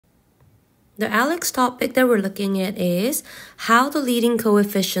The ALEKS topic that we're looking at is how the leading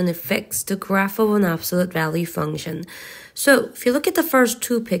coefficient affects the graph of an absolute value function. So if you look at the first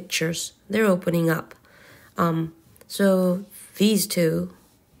two pictures, they're opening up. So these two,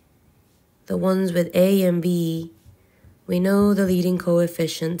 the ones with A and B, we know the leading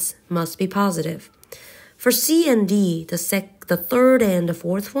coefficients must be positive. For C and D, the third and the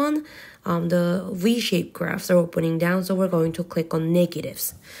fourth one, the V-shaped graphs are opening down, so we're going to click on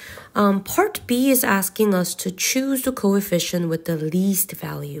negatives. Part B is asking us to choose the coefficient with the least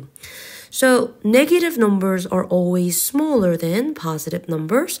value. So negative numbers are always smaller than positive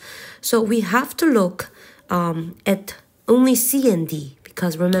numbers, so we have to look at only C and D,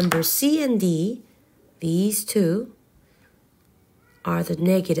 because remember C and D, these two, are the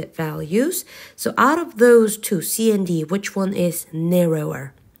negative values. So out of those two, C and D, which one is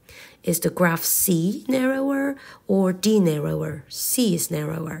narrower? Is the graph C narrower or D narrower? C is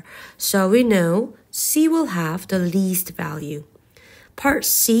narrower. So we know C will have the least value. Part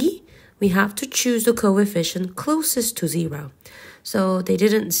C, we have to choose the coefficient closest to 0. So they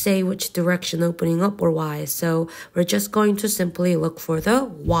didn't say which direction opening up or Y, so we're just going to simply look for the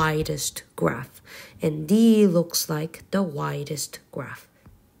widest graph. And D looks like the widest graph.